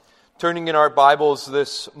Turning in our Bibles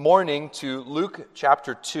this morning to Luke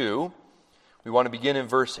chapter 2. We want to begin in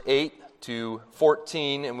verse 8 to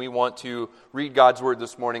 14, and we want to read God's Word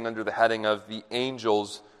this morning under the heading of the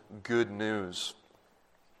Angel's Good News.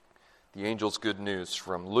 The Angel's Good News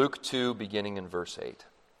from Luke 2, beginning in verse 8.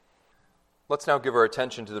 Let's now give our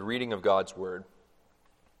attention to the reading of God's Word.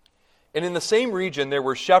 And in the same region there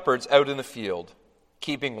were shepherds out in the field,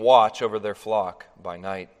 keeping watch over their flock by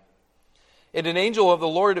night. And an angel of the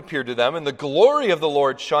Lord appeared to them, and the glory of the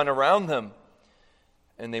Lord shone around them,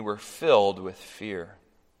 and they were filled with fear.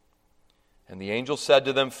 And the angel said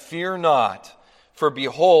to them, "Fear not, for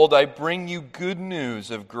behold, I bring you good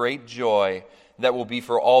news of great joy that will be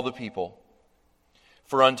for all the people.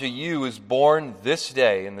 For unto you is born this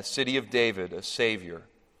day in the city of David a Savior,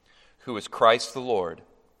 who is Christ the Lord.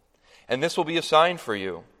 And this will be a sign for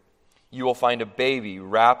you. You will find a baby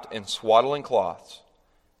wrapped in swaddling cloths,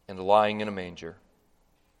 and lying in a manger."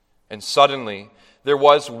 And suddenly there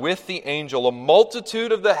was with the angel a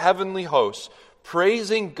multitude of the heavenly hosts,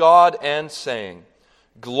 praising God and saying,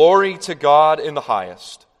 "Glory to God in the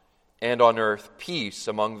highest, and on earth peace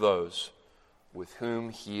among those with whom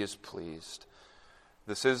he is pleased."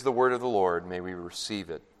 This is the word of the Lord. May we receive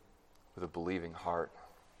it with a believing heart.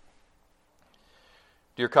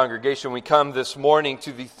 Dear congregation, we come this morning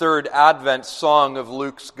to the third Advent song of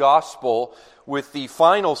Luke's Gospel, with the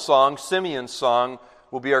final song, Simeon's song,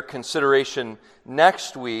 will be our consideration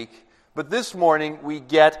next week. But this morning we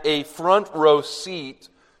get a front row seat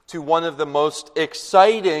to one of the most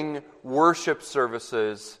exciting worship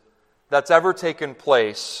services that's ever taken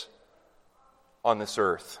place on this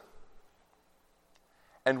earth.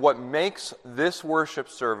 And what makes this worship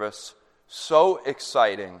service so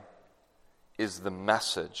exciting is the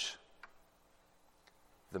message.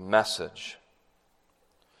 The message.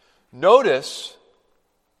 Notice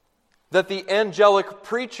that the angelic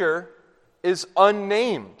preacher is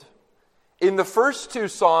unnamed. In the first two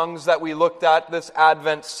songs that we looked at this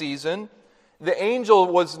Advent season, the angel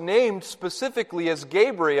was named specifically as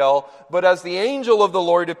Gabriel, but as the angel of the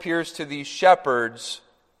Lord appears to these shepherds,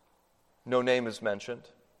 no name is mentioned.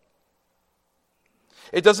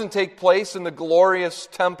 It doesn't take place in the glorious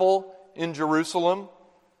temple in Jerusalem,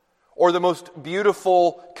 or the most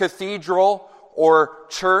beautiful cathedral or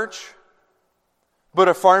church, but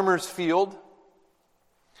a farmer's field.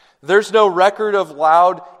 There's no record of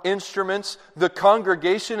loud instruments. The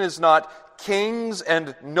congregation is not kings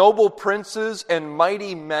and noble princes and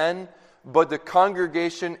mighty men, but the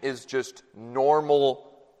congregation is just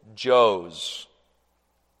normal Joes.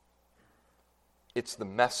 It's the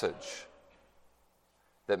message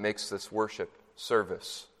that makes this worship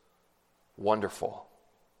service wonderful.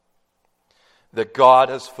 That God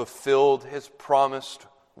has fulfilled His promised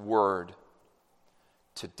word.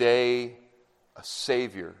 Today, a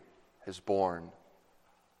Savior is born,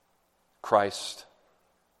 Christ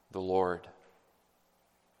the Lord.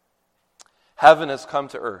 Heaven has come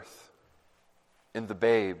to earth in the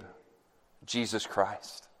babe, Jesus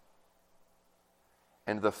Christ.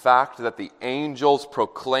 And the fact that the angels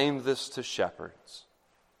proclaimed this to shepherds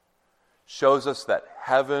shows us that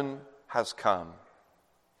heaven has come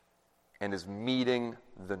and is meeting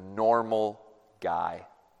the normal guy.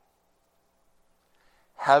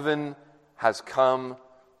 Heaven has come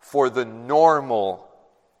for the normal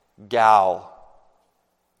gal.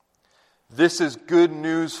 This is good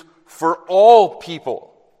news for all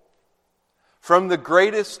people, from the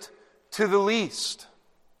greatest to the least,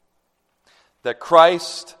 that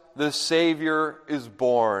Christ the Savior is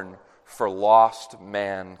born for lost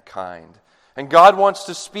mankind. And God wants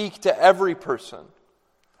to speak to every person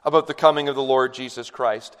about the coming of the Lord Jesus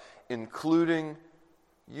Christ, including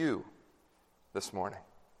you this morning.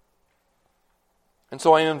 And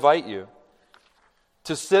so I invite you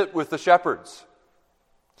to sit with the shepherds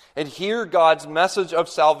and hear God's message of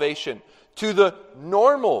salvation to the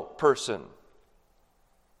normal person,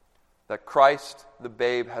 that Christ the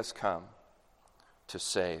babe has come to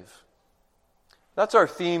save. That's our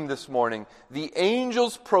theme this morning. The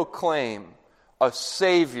angels proclaim a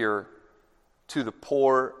Savior to the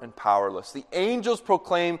poor and powerless. The angels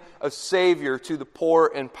proclaim a Savior to the poor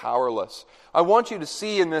and powerless. I want you to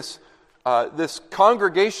see in this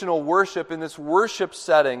congregational worship, in this worship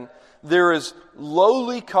setting, there is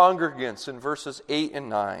lowly congregants in verses 8 and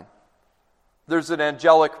 9. There's an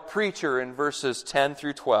angelic preacher in verses 10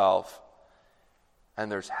 through 12. And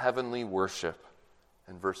there's heavenly worship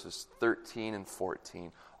in verses 13 and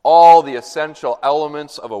 14. All the essential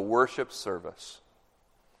elements of a worship service.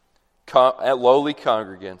 Lowly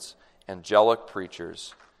congregants, angelic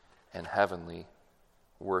preachers, and heavenly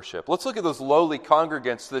worship. Let's look at those lowly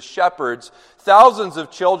congregants, the shepherds. Thousands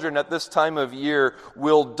of children at this time of year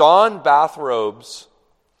will don bathrobes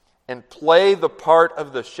and play the part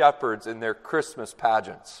of the shepherds in their Christmas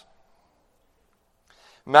pageants.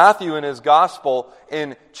 Matthew in his gospel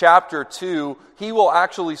in chapter 2, he will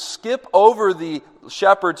actually skip over the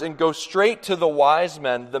shepherds and go straight to the wise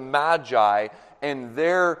men, the magi, and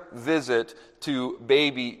their visit to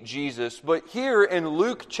baby Jesus. But here in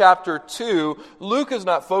Luke chapter 2, Luke is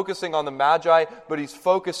not focusing on the magi, but he's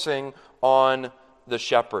focusing on the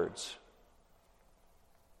shepherds.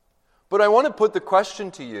 But I want to put the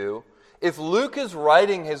question to you, if Luke is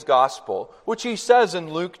writing his gospel, which he says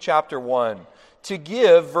in Luke chapter 1, to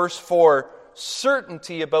give, verse 4,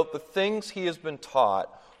 certainty about the things he has been taught,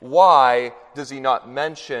 why does he not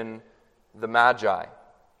mention the Magi?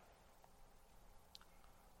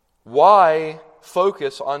 Why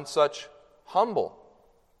focus on such humble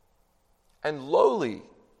and lowly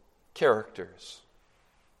characters?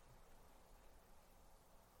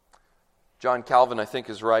 John Calvin, I think,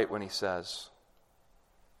 is right when he says,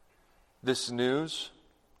 this news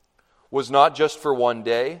was not just for one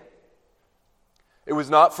day. It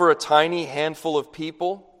was not for a tiny handful of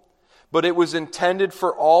people, but it was intended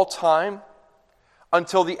for all time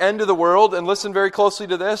until the end of the world. And listen very closely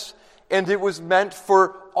to this. And it was meant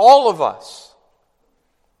for all of us,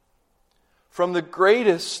 from the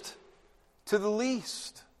greatest to the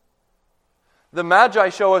least. The Magi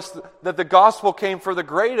show us that the gospel came for the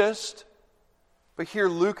greatest, but here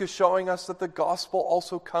Luke is showing us that the gospel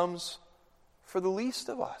also comes for the least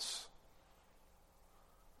of us.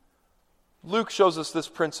 Luke shows us this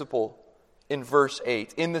principle in verse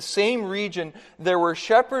 8. In the same region, there were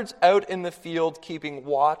shepherds out in the field keeping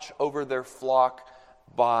watch over their flock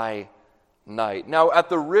by night. Now, at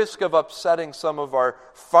the risk of upsetting some of our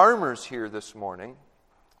farmers here this morning,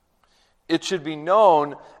 it should be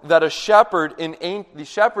known that the shepherds in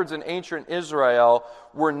ancient Israel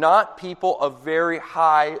were not people of very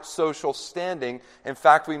high social standing. In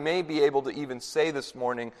fact, we may be able to even say this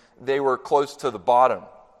morning they were close to the bottom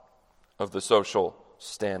of the social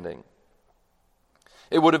standing.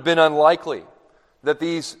 It would have been unlikely that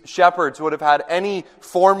these shepherds would have had any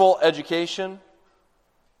formal education.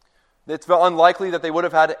 It's unlikely that they would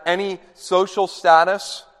have had any social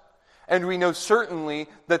status. And we know certainly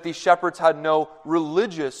that these shepherds had no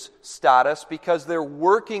religious status because their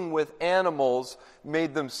working with animals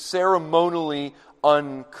made them ceremonially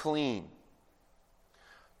unclean.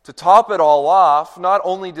 To top it all off, not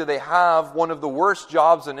only do they have one of the worst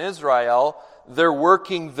jobs in Israel, they're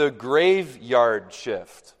working the graveyard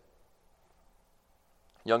shift.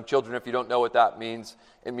 Young children, if you don't know what that means,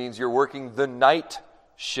 it means you're working the night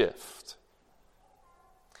shift.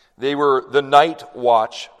 They were the night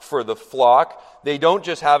watch for the flock. They don't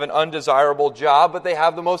just have an undesirable job, but they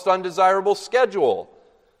have the most undesirable schedule.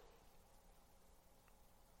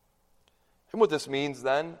 And what this means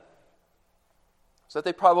then is that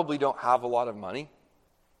they probably don't have a lot of money.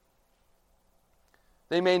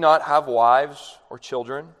 They may not have wives or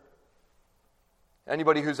children.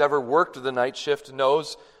 Anybody who's ever worked the night shift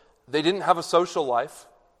knows they didn't have a social life.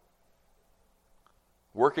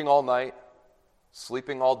 Working all night,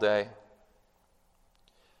 sleeping all day.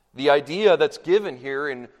 The idea that's given here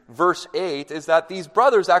in verse 8 is that these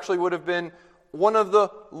brothers actually would have been one of the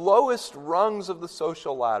lowest rungs of the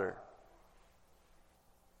social ladder.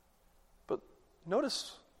 But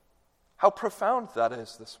notice how profound that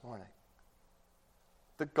is this morning.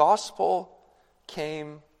 The gospel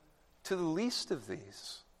came to the least of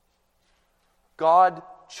these. God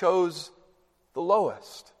chose the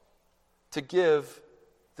lowest to give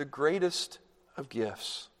the greatest of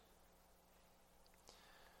gifts.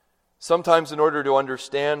 Sometimes in order to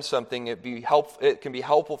understand something, it can be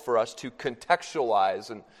helpful for us to contextualize.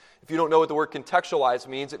 And if you don't know what the word contextualize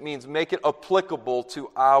means, it means make it applicable to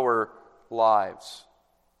our lives.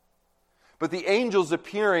 But the angels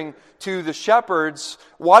appearing to the shepherds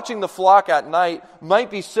watching the flock at night might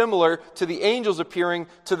be similar to the angels appearing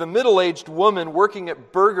to the middle-aged woman working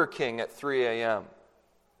at Burger King at 3 a.m.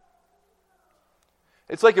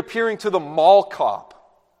 It's like appearing to the mall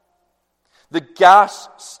cop, the gas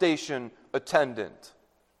station attendant,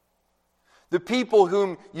 the people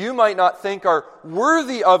whom you might not think are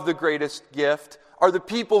worthy of the greatest gift are the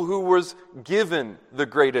people who was given the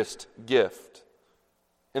greatest gift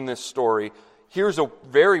in this story. Here's a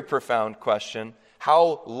very profound question.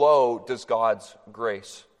 How low does God's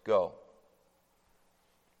grace go?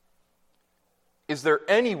 Is there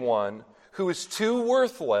anyone who is too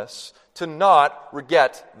worthless to not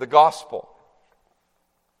get the gospel?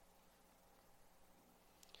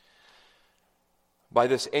 By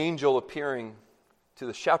this angel appearing to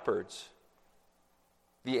the shepherds,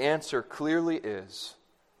 the answer clearly is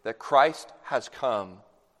that Christ has come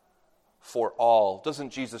for all. Doesn't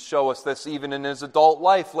Jesus show us this even in his adult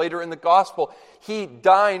life? Later in the gospel, he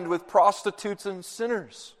dined with prostitutes and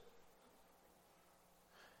sinners.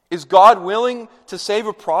 Is God willing to save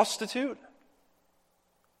a prostitute?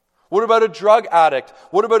 What about a drug addict?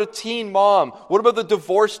 What about a teen mom? What about the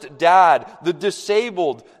divorced dad, the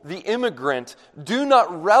disabled, the immigrant? Do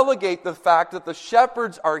not relegate the fact that the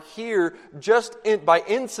shepherds are here just by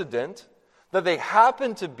incident, that they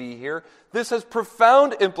happen to be here. This has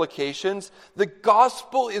profound implications. The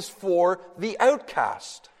gospel is for the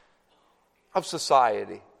outcast of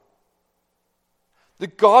society. The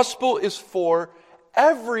gospel is for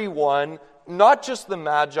everyone, not just the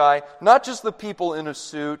Magi, not just the people in a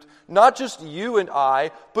suit, not just you and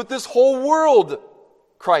I, but this whole world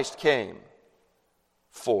Christ came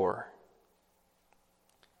for.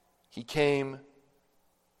 He came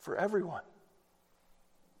for everyone,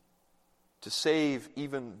 to save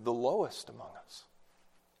even the lowest among us.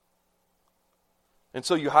 And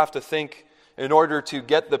so you have to think, in order to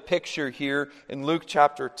get the picture here in Luke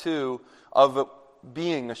chapter 2 of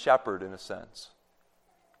being a shepherd in a sense.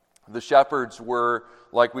 The shepherds were,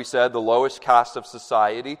 like we said, the lowest caste of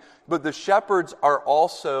society, but the shepherds are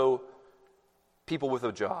also people with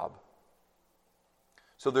a job.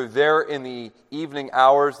 So they're there in the evening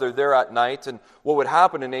hours, they're there at night, and what would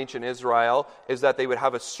happen in ancient Israel is that they would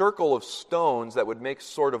have a circle of stones that would make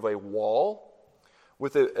sort of a wall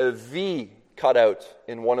with a V cut out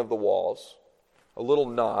in one of the walls, a little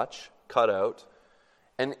notch cut out.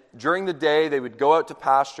 And during the day, they would go out to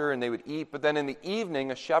pasture and they would eat, but then in the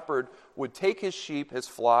evening, a shepherd would take his sheep, his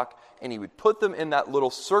flock, and he would put them in that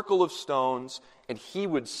little circle of stones, and he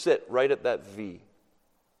would sit right at that V,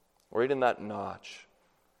 right in that notch.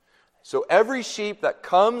 So every sheep that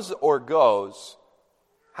comes or goes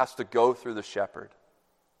has to go through the shepherd.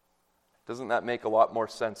 Doesn't that make a lot more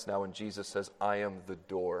sense now when Jesus says, I am the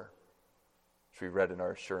door, which we read in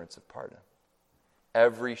our assurance of pardon?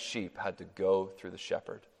 Every sheep had to go through the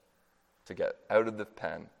shepherd to get out of the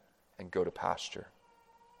pen and go to pasture.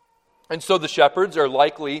 And so the shepherds are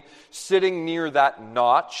likely sitting near that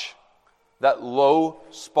notch, that low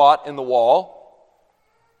spot in the wall.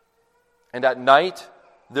 And at night,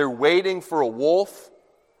 they're waiting for a wolf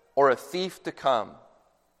or a thief to come.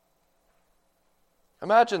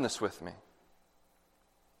 Imagine this with me.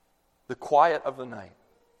 The quiet of the night.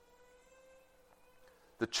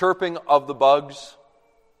 The chirping of the bugs.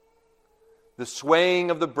 The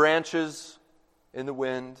swaying of the branches in the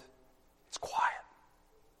wind. It's quiet.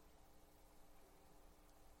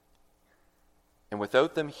 And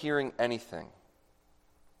without them hearing anything,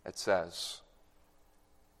 it says,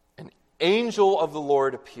 an angel of the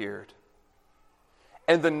Lord appeared.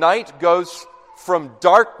 And the night goes from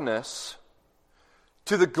darkness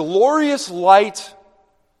to the glorious light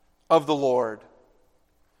of the Lord,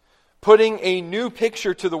 putting a new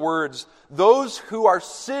picture to the words, those who are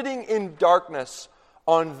sitting in darkness,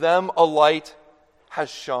 on them a light has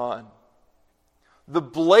shone. The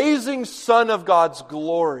blazing sun of God's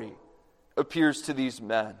glory appears to these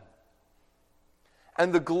men.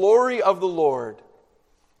 And the glory of the Lord,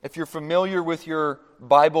 if you're familiar with your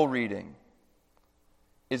Bible reading,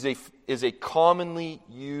 is a commonly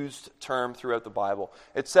used term throughout the Bible.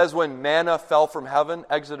 It says when manna fell from heaven,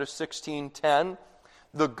 Exodus 16:10,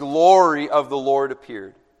 the glory of the Lord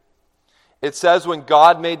appeared. It says when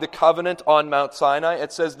God made the covenant on Mount Sinai,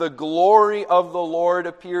 it says the glory of the Lord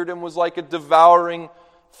appeared and was like a devouring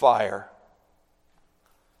fire.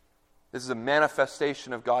 This is a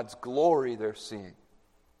manifestation of God's glory they're seeing.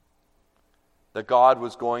 That God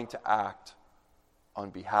was going to act on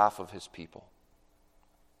behalf of his people.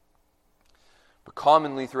 But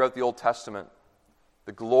commonly throughout the Old Testament,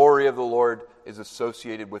 the glory of the Lord is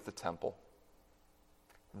associated with the temple.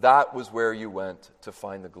 That was where you went to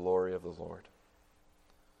find the glory of the Lord.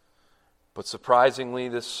 But surprisingly,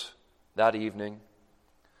 that evening,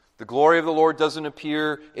 the glory of the Lord doesn't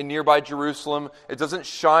appear in nearby Jerusalem. It doesn't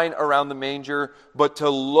shine around the manger, but to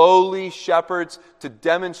lowly shepherds to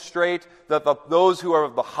demonstrate that those who are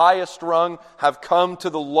of the highest rung have come to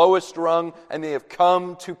the lowest rung, and they have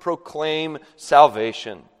come to proclaim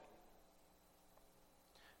salvation.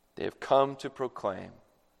 They have come to proclaim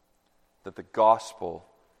that the gospel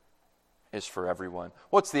is for everyone.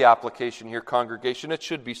 What's the application here, congregation? It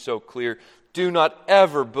should be so clear. Do not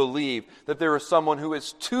ever believe that there is someone who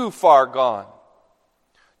is too far gone.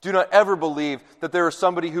 Do not ever believe that there is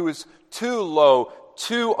somebody who is too low,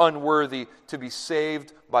 too unworthy to be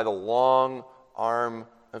saved by the long arm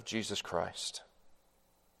of Jesus Christ.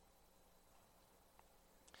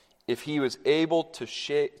 If he was able to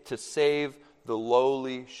save the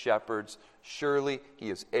lowly shepherds, surely he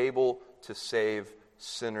is able to save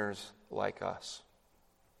sinners like us.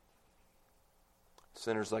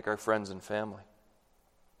 Sinners like our friends and family.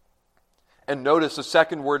 And notice the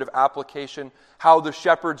second word of application, how the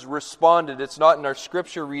shepherds responded. It's not in our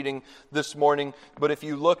scripture reading this morning, but if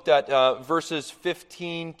you looked at verses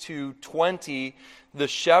 15 to 20, the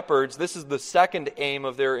shepherds, this is the second aim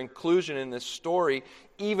of their inclusion in this story.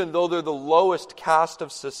 Even though they're the lowest caste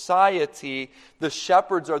of society, the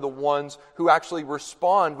shepherds are the ones who actually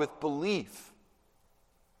respond with belief.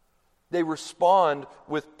 They respond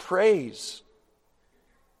with praise.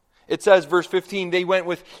 It says, verse 15, they went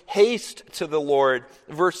with haste to the Lord.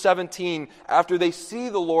 Verse 17, after they see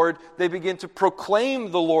the Lord, they begin to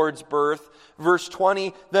proclaim the Lord's birth. Verse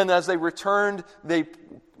 20, then as they returned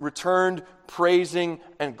praising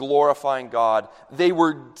and glorifying God. They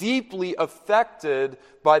were deeply affected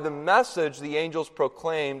by the message the angels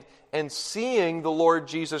proclaimed, and seeing the Lord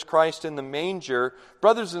Jesus Christ in the manger,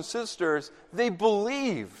 brothers and sisters, they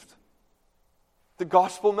believed the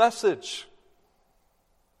gospel message.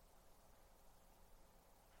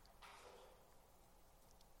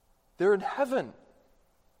 They're in heaven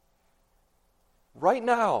right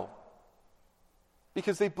now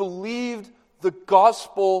because they believed the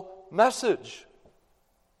gospel message.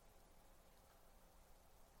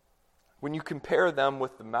 When you compare them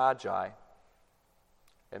with the Magi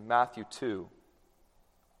in Matthew 2,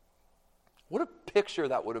 what a picture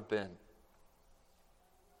that would have been.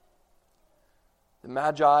 The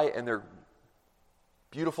Magi and their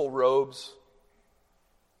beautiful robes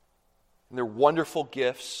and their wonderful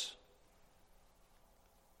gifts,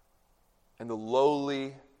 and the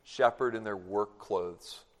lowly shepherd in their work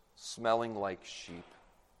clothes, smelling like sheep.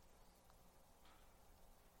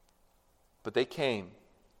 But they came.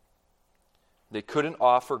 They couldn't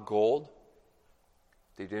offer gold.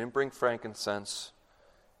 They didn't bring frankincense.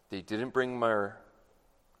 They didn't bring myrrh.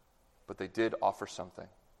 But they did offer something.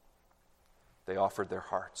 They offered their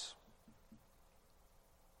hearts.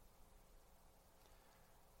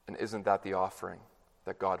 And isn't that the offering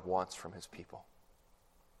that God wants from his people?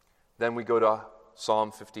 Then we go to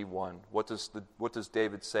Psalm 51. What does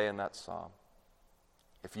David say in that psalm?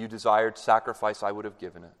 If you desired sacrifice, I would have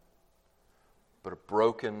given it. But a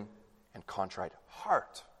broken and contrite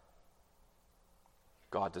heart,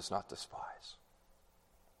 God does not despise.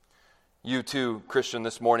 You too, Christian,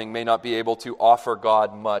 this morning may not be able to offer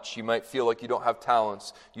God much. You might feel like you don't have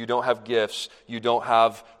talents, you don't have gifts, you don't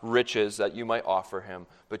have riches that you might offer him.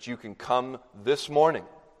 But you can come this morning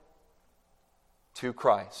to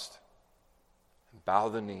Christ and bow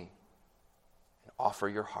the knee and offer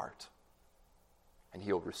your heart. And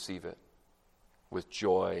he'll receive it with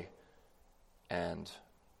joy, and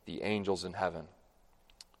the angels in heaven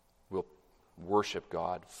will worship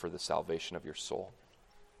God for the salvation of your soul.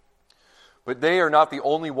 But they are not the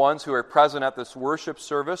only ones who are present at this worship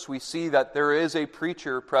service. We see that there is a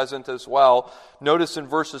preacher present as well. Notice in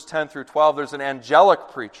verses 10 through 12, there's an angelic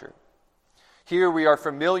preacher. Here we are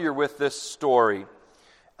familiar with this story.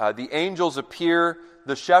 The angels appear.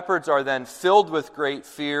 The shepherds are then filled with great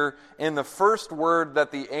fear. And the first word that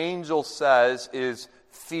the angel says is,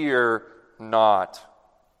 "Fear not."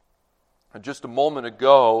 Just a moment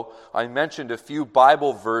ago, I mentioned a few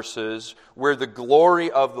Bible verses where the glory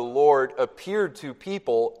of the Lord appeared to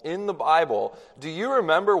people in the Bible. Do you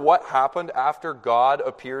remember what happened after God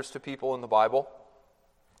appears to people in the Bible?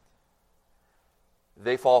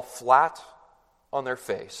 They fall flat on their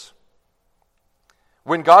face.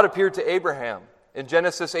 When God appeared to Abraham in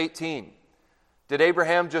Genesis 18, did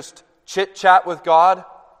Abraham just chit-chat with God?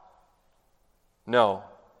 No.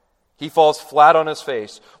 He falls flat on his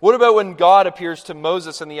face. What about when God appears to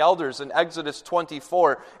Moses and the elders in Exodus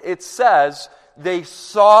 24? It says they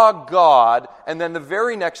saw God, and then the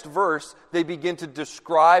very next verse, they begin to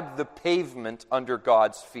describe the pavement under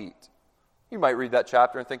God's feet. You might read that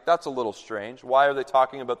chapter and think, that's a little strange. Why are they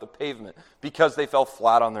talking about the pavement? Because they fell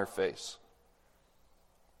flat on their face.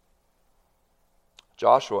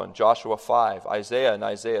 Joshua in Joshua 5, Isaiah in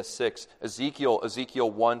Isaiah 6, Ezekiel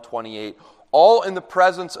 1:28. All in the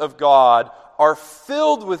presence of God are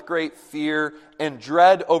filled with great fear and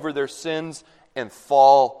dread over their sins and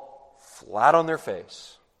fall flat on their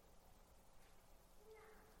face.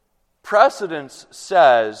 Precedence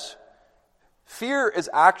says fear is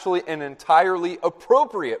actually an entirely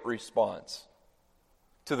appropriate response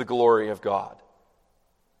to the glory of God.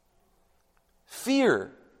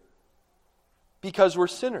 Fear because we're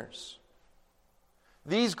sinners.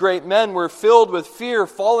 These great men were filled with fear,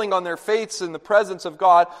 falling on their faces in the presence of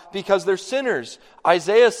God because they're sinners.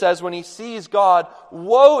 Isaiah says when he sees God,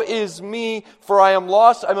 "Woe is me, for I am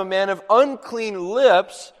lost. I'm a man of unclean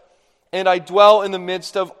lips, and I dwell in the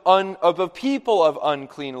midst of a people of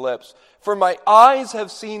unclean lips. For my eyes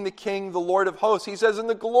have seen the King, the Lord of hosts." He says, in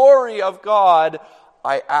the glory of God,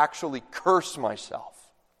 I actually curse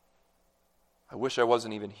myself. I wish I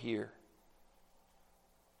wasn't even here.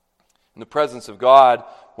 In the presence of God,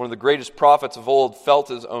 one of the greatest prophets of old felt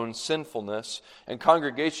his own sinfulness. And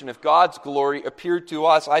congregation, if God's glory appeared to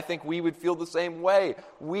us, I think we would feel the same way.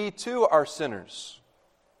 We too are sinners.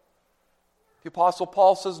 The Apostle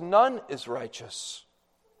Paul says none is righteous.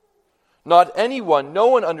 Not anyone. No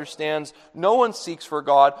one understands. No one seeks for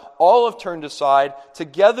God. All have turned aside.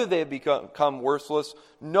 Together they have become worthless.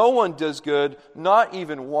 No one does good, not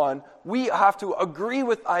even one. We have to agree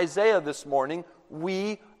with Isaiah this morning.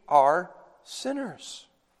 We are sinners.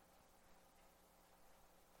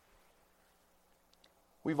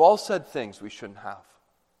 We've all said things we shouldn't have.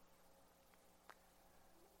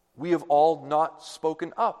 We have all not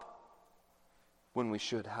spoken up when we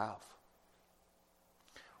should have.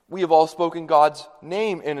 We have all spoken God's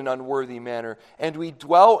name in an unworthy manner, and we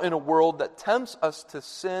dwell in a world that tempts us to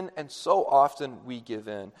sin, and so often we give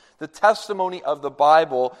in. The testimony of the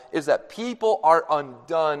Bible is that people are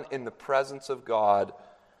undone in the presence of God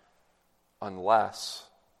unless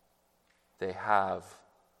they have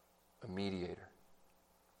a mediator.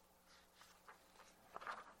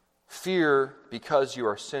 Fear because you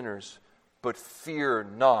are sinners, but fear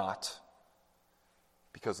not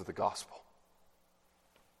because of the gospel.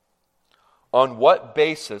 On what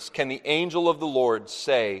basis can the angel of the Lord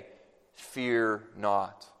say, "Fear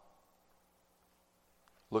not"?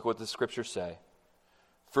 Look what the scriptures say.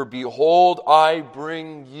 "For behold, I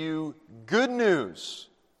bring you good news."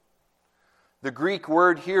 The Greek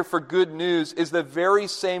word here for good news is the very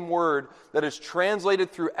same word that is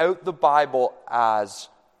translated throughout the Bible as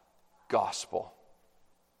gospel.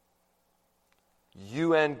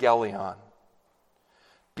 Euangelion.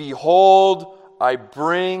 Behold, I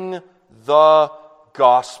bring the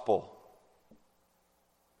gospel.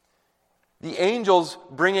 The angels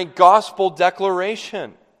bring a gospel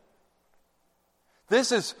declaration.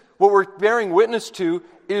 This is what we're bearing witness to,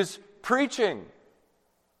 is preaching.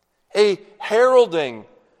 A heralding.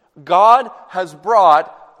 God has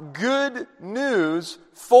brought good news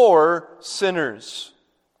for sinners.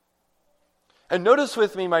 And notice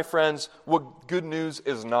with me, my friends, what good news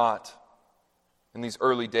is not in these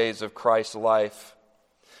early days of Christ's life.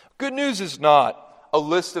 Good news is not a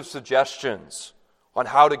list of suggestions on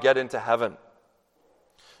how to get into heaven.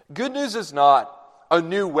 Good news is not a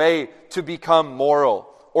new way to become moral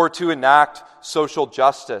or to enact social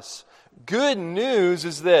justice. Good news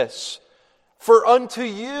is this: for unto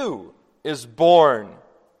you is born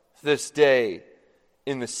this day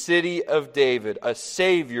in the city of David a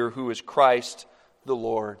Savior who is Christ the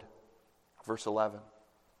Lord. Verse 11.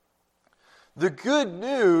 The good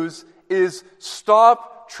news is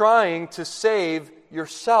stop trying to save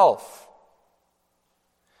yourself.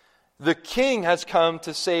 The King has come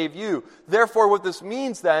to save you. Therefore, what this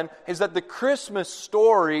means then is that the Christmas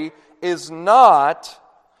story is not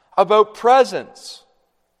about presents.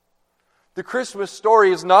 The Christmas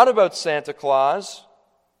story is not about Santa Claus.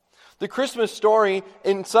 The Christmas story,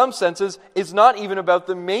 in some senses, is not even about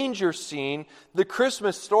the manger scene. The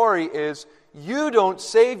Christmas story is, you don't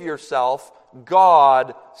save yourself,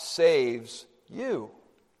 God saves you.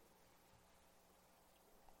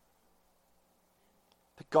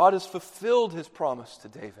 That God has fulfilled His promise to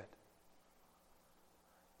David,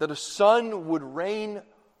 that a son would reign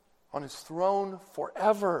on His throne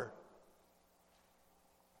forever.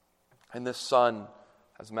 And this son,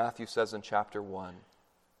 as Matthew says in chapter 1,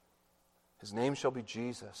 His name shall be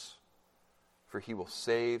Jesus, for He will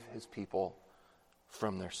save His people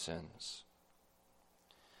from their sins.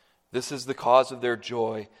 This is the cause of their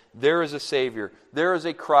joy. There is a Savior. There is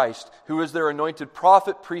a Christ who is their anointed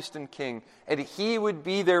prophet, priest, and king. And He would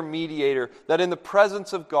be their mediator, that in the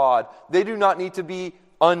presence of God, they do not need to be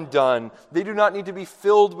undone. They do not need to be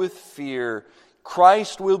filled with fear.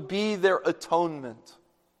 Christ will be their atonement.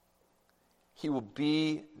 He will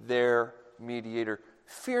be their mediator.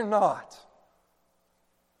 Fear not,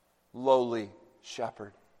 lowly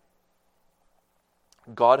shepherd.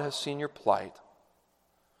 God has seen your plight.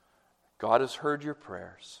 God has heard your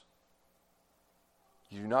prayers.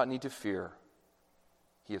 You do not need to fear.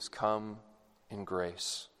 He has come in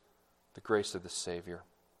grace, the grace of the Savior.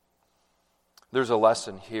 There's a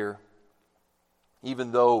lesson here.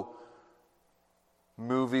 Even though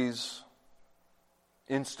movies,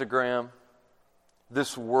 Instagram,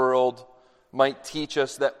 this world might teach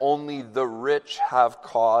us that only the rich have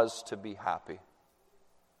cause to be happy.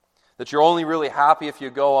 That you're only really happy if you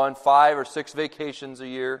go on 5 or 6 vacations a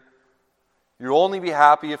year. You'll only be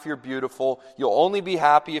happy if you're beautiful. You'll only be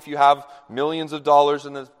happy if you have millions of dollars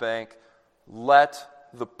in this bank. Let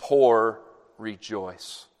the poor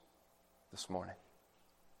rejoice this morning.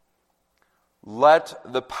 Let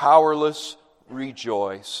the powerless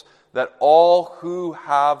rejoice that all who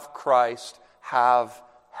have Christ have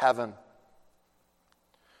heaven.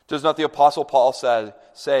 Does not the Apostle Paul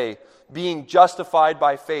say, being justified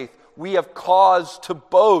by faith, we have cause to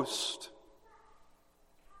boast?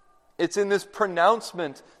 It's in this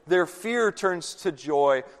pronouncement their fear turns to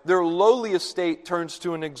joy, their lowly estate turns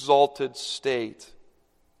to an exalted state.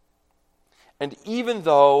 And even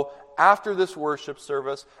though after this worship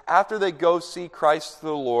service, after they go see Christ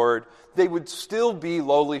the Lord, they would still be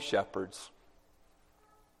lowly shepherds.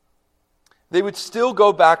 They would still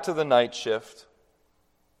go back to the night shift.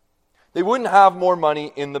 They wouldn't have more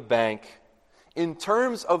money in the bank. In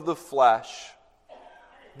terms of the flesh,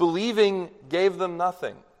 believing gave them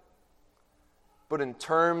nothing. But in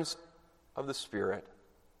terms of the Spirit,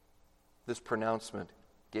 this pronouncement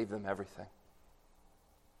gave them everything.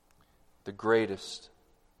 The greatest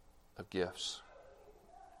of gifts.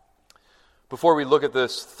 Before we look at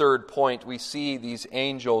this third point, we see these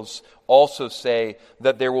angels also say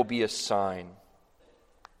that there will be a sign.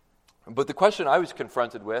 But the question I was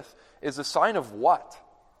confronted with is a sign of what?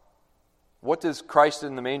 What is Christ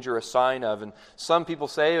in the manger a sign of? And some people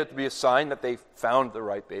say it would be a sign that they found the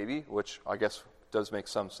right baby, which I guess does make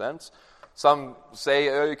some sense. Some say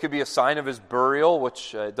it could be a sign of his burial,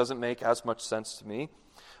 which doesn't make as much sense to me.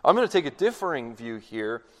 I'm going to take a differing view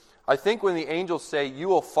here. I think when the angels say, you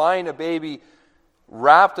will find a baby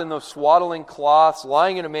wrapped in those swaddling cloths,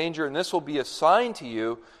 lying in a manger, and this will be a sign to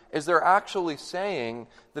you, is they're actually saying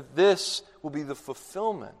that this will be the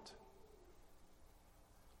fulfillment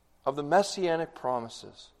of the messianic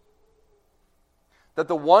promises. That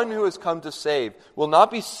the one who has come to save will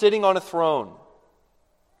not be sitting on a throne.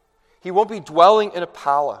 He won't be dwelling in a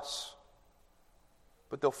palace.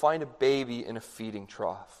 But they'll find a baby in a feeding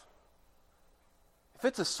trough. If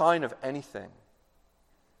it's a sign of anything,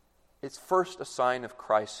 it's first a sign of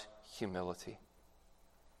Christ's humility.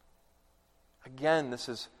 Again, this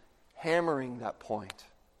is hammering that point.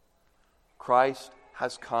 Christ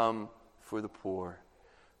has come for the poor.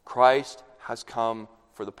 Christ has come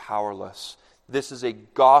for the powerless. This is a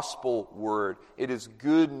gospel word. It is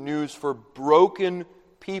good news for broken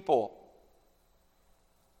people.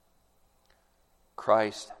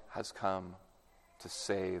 Christ has come to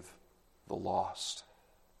save the lost.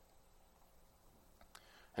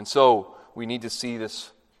 And so we need to see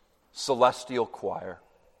this celestial choir.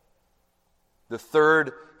 The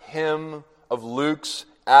third hymn of Luke's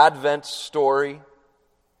Advent story.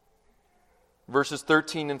 Verses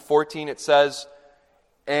 13 and 14, it says,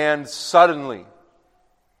 and suddenly,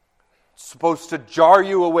 it's supposed to jar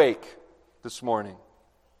you awake this morning.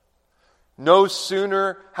 No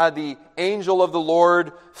sooner had the angel of the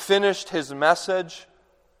Lord finished his message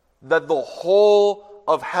that the whole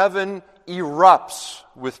of heaven erupts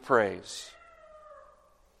with praise.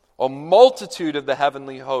 A multitude of the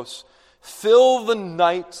heavenly hosts fill the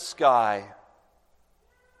night sky.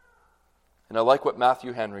 And I like what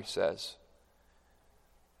Matthew Henry says.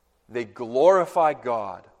 They glorify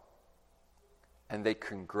God and they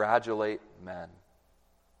congratulate men.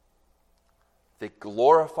 They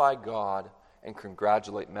glorify God and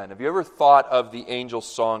congratulate men. Have you ever thought of the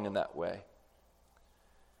angel's song in that way?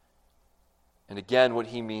 And again, what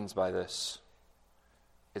he means by this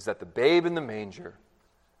is that the babe in the manger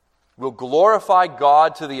will glorify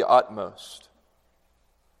God to the utmost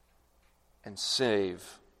and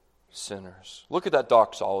save sinners. Look at that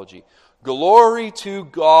doxology. Glory to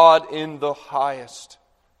God in the highest.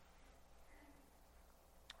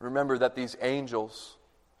 Remember that these angels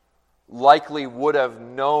likely would have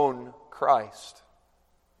known Christ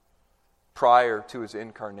prior to his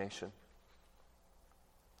incarnation.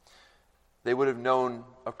 They would have known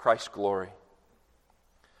of Christ's glory.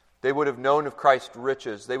 They would have known of Christ's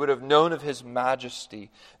riches. They would have known of his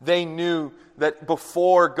majesty. They knew that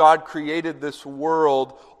before God created this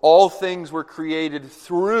world, all things were created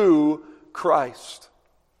through Christ.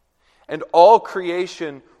 And all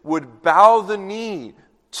creation would bow the knee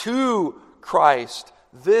to Christ.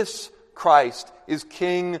 This Christ is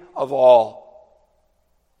King of all.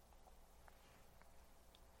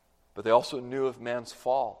 But they also knew of man's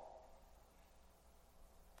fall.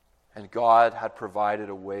 And God had provided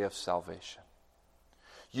a way of salvation.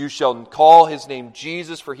 You shall call his name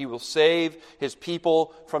Jesus, for he will save his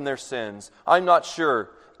people from their sins. I'm not sure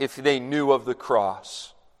if they knew of the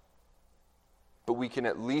cross, but we can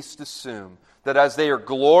at least assume that as they are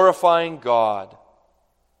glorifying God,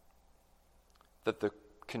 that the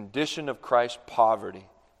condition of Christ's poverty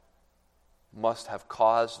must have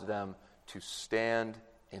caused them to stand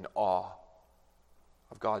in awe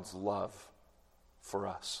of God's love for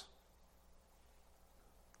us.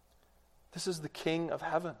 This is the King of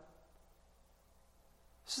heaven.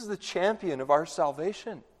 This is the champion of our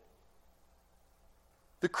salvation.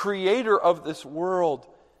 The creator of this world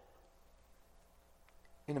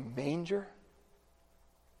in a manger,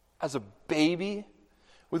 as a baby,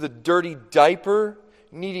 with a dirty diaper,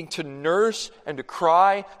 needing to nurse and to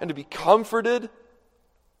cry and to be comforted.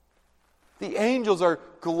 The angels are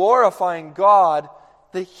glorifying God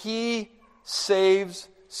that He saves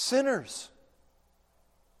sinners.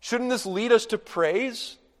 Shouldn't this lead us to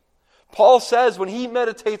praise? Paul says when he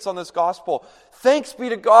meditates on this gospel, thanks be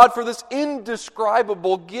to God for this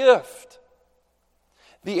indescribable gift.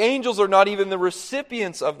 The angels are not even the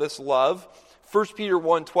recipients of this love. 1 Peter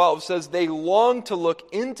 1:12 says they long to look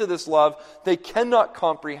into this love. They cannot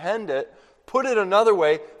comprehend it. Put it another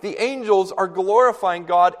way, the angels are glorifying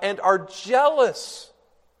God and are jealous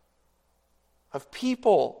of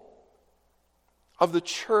people, of the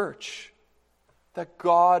church, that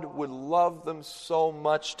God would love them so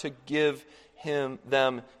much to give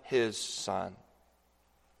them His Son.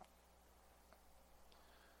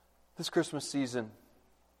 This Christmas season,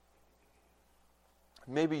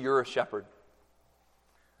 maybe you're a shepherd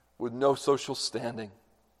with no social standing.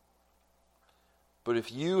 But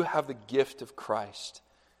if you have the gift of Christ,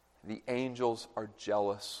 the angels are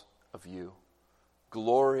jealous of you.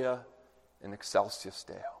 Gloria in excelsis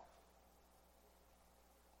Deo.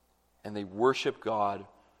 And they worship God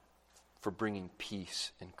for bringing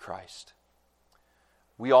peace in Christ.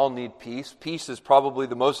 We all need peace. Peace is probably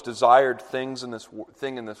the most desired thing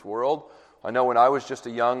in this world. I know when I was just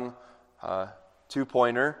a young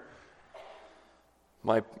two-pointer,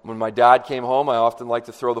 when my dad came home, I often liked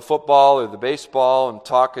to throw the football or the baseball and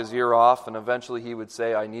talk his ear off, and eventually he would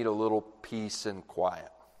say, I need a little peace and quiet.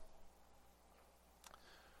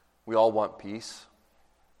 We all want peace.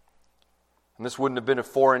 And this wouldn't have been a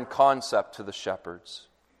foreign concept to the shepherds.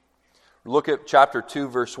 Look at chapter 2,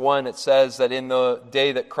 verse 1. It says that in the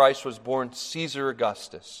day that Christ was born, Caesar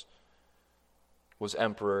Augustus was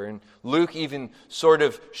emperor. And Luke even sort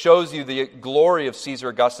of shows you the glory of Caesar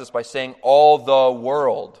Augustus by saying all the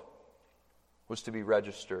world was to be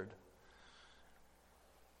registered.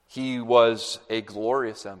 He was a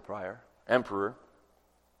glorious emperor.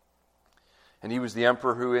 And he was the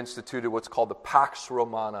emperor who instituted what's called the Pax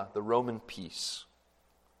Romana, the Roman peace.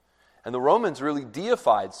 And the Romans really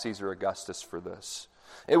deified Caesar Augustus for this.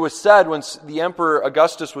 It was said when the Emperor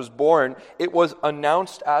Augustus was born, it was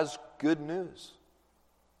announced as good news.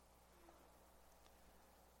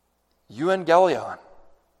 Euangelion,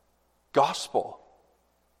 gospel.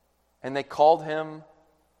 And they called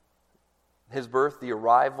his birth, the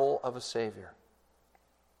arrival of a Savior.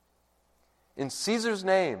 In Caesar's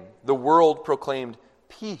name, the world proclaimed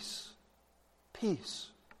peace, peace.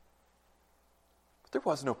 But there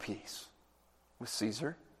was no peace with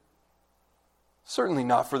Caesar. Certainly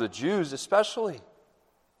not for the Jews, especially.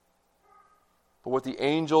 But what the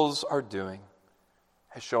angels are doing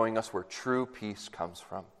is showing us where true peace comes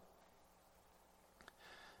from.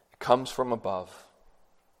 It comes from above.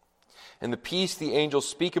 And the peace the angels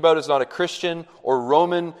speak about is not a Christian or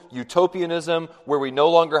Roman utopianism where we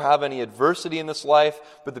no longer have any adversity in this life,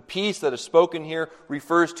 but the peace that is spoken here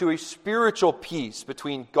refers to a spiritual peace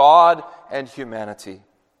between God and humanity.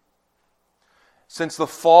 Since the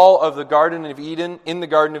fall of the Garden of Eden,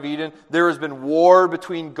 there has been war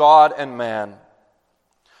between God and man.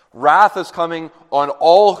 Wrath is coming on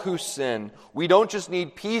all who sin. We don't just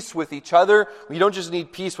need peace with each other. We don't just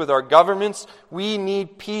need peace with our governments. We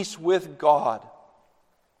need peace with God.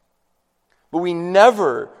 But we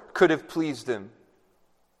never could have pleased Him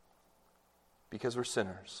because we're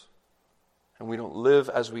sinners and we don't live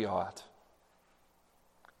as we ought.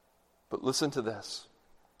 But listen to this.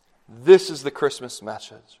 This is the Christmas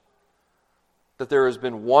message. That there has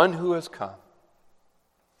been one who has come.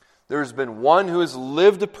 There has been one who has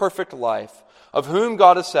lived a perfect life, of whom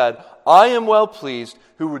God has said, I am well pleased,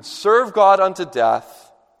 who would serve God unto death.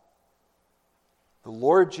 The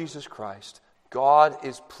Lord Jesus Christ, God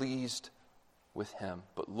is pleased with him.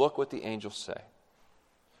 But look what the angels say.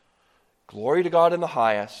 Glory to God in the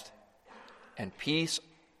highest, and peace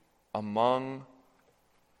among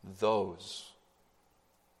those,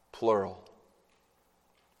 plural,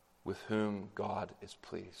 with whom God is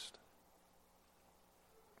pleased.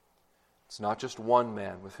 It's not just one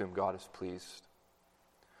man with whom God is pleased,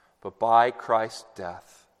 but by Christ's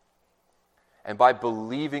death and by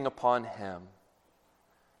believing upon him,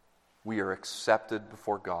 we are accepted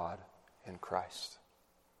before God in Christ.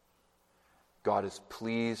 God is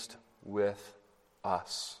pleased with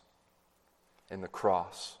us in the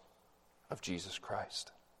cross of Jesus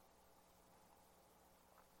Christ.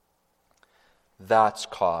 That's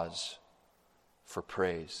cause for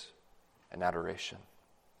praise and adoration.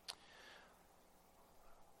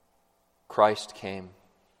 Christ came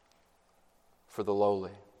for the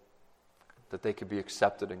lowly, that they could be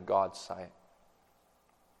accepted in God's sight.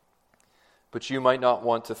 But you might not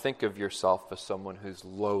want to think of yourself as someone who's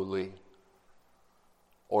lowly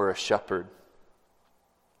or a shepherd.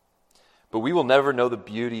 But we will never know the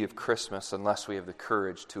beauty of Christmas unless we have the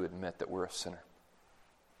courage to admit that we're a sinner.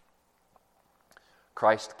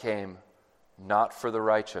 Christ came not for the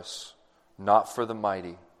righteous, not for the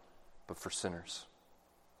mighty, but for sinners.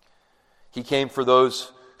 He came for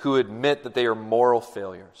those who admit that they are moral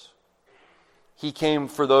failures. He came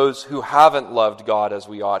for those who haven't loved God as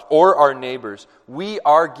we ought, or our neighbors. We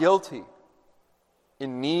are guilty,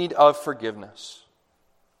 in need of forgiveness.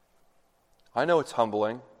 I know it's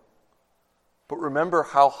humbling, but remember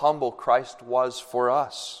how humble Christ was for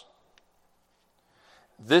us.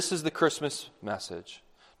 This is the Christmas message.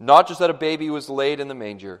 Not just that a baby was laid in the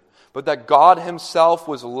manger, but that God himself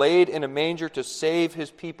was laid in a manger to save his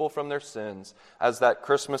people from their sins. As that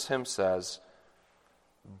Christmas hymn says,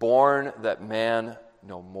 born that man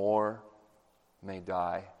no more may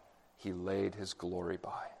die, he laid his glory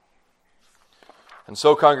by. And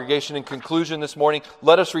so, congregation, in conclusion this morning,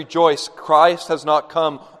 let us rejoice. Christ has not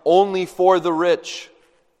come only for the rich.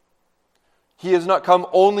 He has not come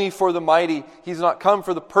only for the mighty. He's not come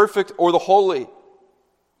for the perfect or the holy.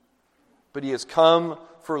 But he has come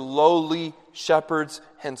for lowly shepherds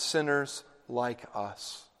and sinners like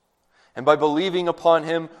us. And by believing upon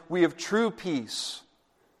him, we have true peace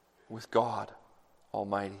with God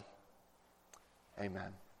Almighty.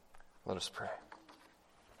 Amen. Let us pray.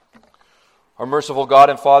 Our merciful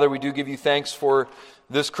God and Father, we do give you thanks for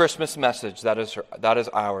this Christmas message that is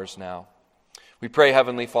ours now. We pray,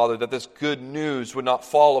 Heavenly Father, that this good news would not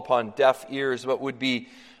fall upon deaf ears, but would be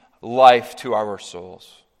life to our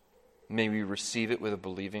souls. May we receive it with a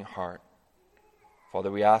believing heart.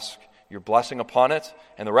 Father, we ask your blessing upon it,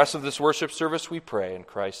 and the rest of this worship service we pray in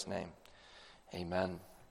Christ's name. Amen.